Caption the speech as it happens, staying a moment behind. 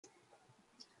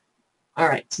All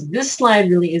right, so this slide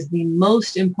really is the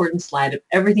most important slide of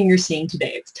everything you're seeing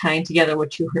today. It's tying together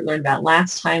what you learned about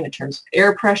last time in terms of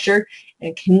air pressure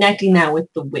and connecting that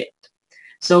with the wind.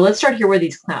 So let's start here where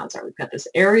these clouds are. We've got this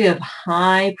area of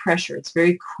high pressure. It's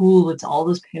very cool. It's all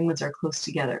those penguins are close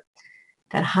together.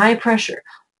 That high pressure.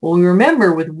 Well, we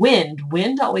remember with wind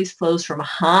always flows from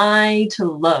high to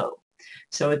low.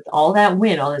 So it's all that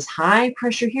wind, all this high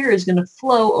pressure here is going to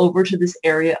flow over to this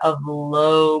area of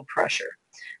low pressure.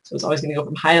 So it's always going to go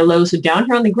from high to low. So down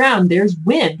here on the ground, there's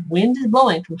wind. Wind is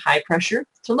blowing from high pressure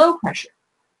to low pressure.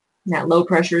 And that low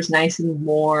pressure is nice and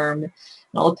warm. And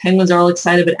all the penguins are all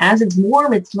excited, but as it's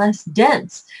warm, it's less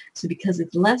dense. So because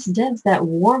it's less dense, that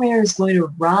warm air is going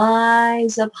to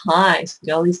rise up high. So we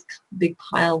got all these big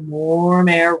pile of warm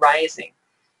air rising.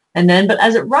 And then, but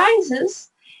as it rises,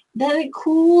 then it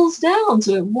cools down.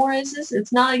 So it rises,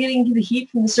 it's not getting the heat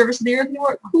from the surface of the earth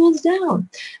anymore, it cools down.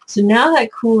 So now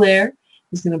that cool air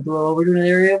is going to blow over to an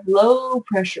area of low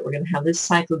pressure. We're going to have this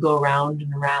cycle go around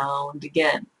and around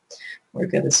again.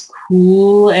 We've got this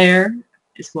cool air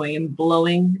is going and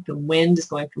blowing. The wind is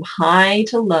going from high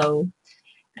to low.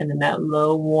 And then that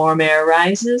low warm air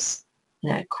rises.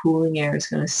 And that cooling air is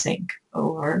going to sink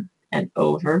over and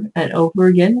over and over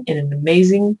again in an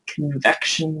amazing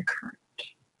convection current.